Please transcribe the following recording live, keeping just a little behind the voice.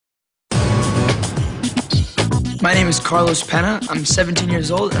My name is Carlos Pena. I'm 17 years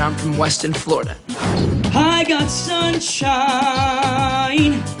old, and I'm from Westin, Florida. I got sunshine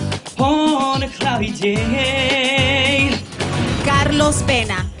on a cloudy day. Carlos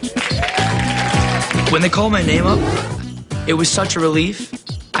Pena. When they called my name up, it was such a relief.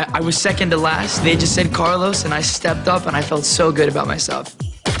 I was second to last. They just said Carlos, and I stepped up, and I felt so good about myself.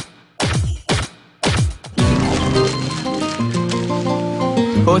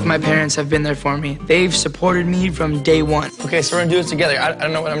 Both my parents have been there for me. They've supported me from day one. Okay, so we're gonna do this together. I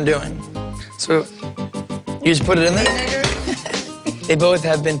don't know what I'm doing. So, you just put it in there? They both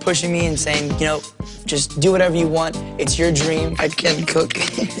have been pushing me and saying, you know, just do whatever you want. It's your dream. I can cook.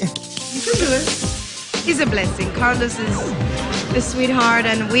 He's a blessing. Carlos is a sweetheart,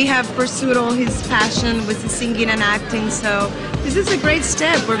 and we have pursued all his passion with the singing and acting, so this is a great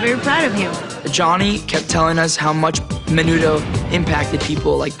step. We're very proud of him. Johnny kept telling us how much Menudo impacted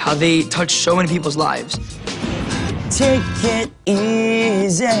people, like how they touched so many people's lives. Take it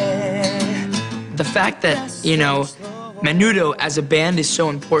easy. The fact that, you know, Menudo as a band is so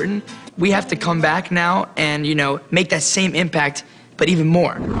important, we have to come back now and, you know, make that same impact, but even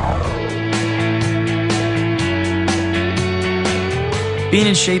more. Being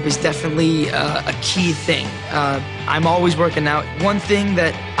in shape is definitely a key thing. I'm always working out. One thing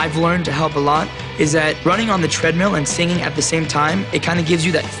that I've learned to help a lot is that running on the treadmill and singing at the same time, it kind of gives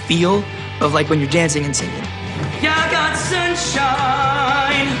you that feel of like when you're dancing and singing. Yeah, I got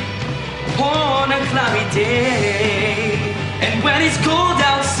sunshine on a cloudy day. And when it's cold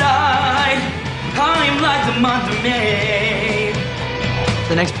outside, I'm like the month of May.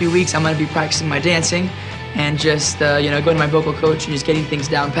 The next few weeks, I'm gonna be practicing my dancing and just, you know, going to my vocal coach and just getting things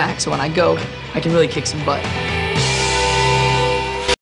down packed. So when I go, I can really kick some butt.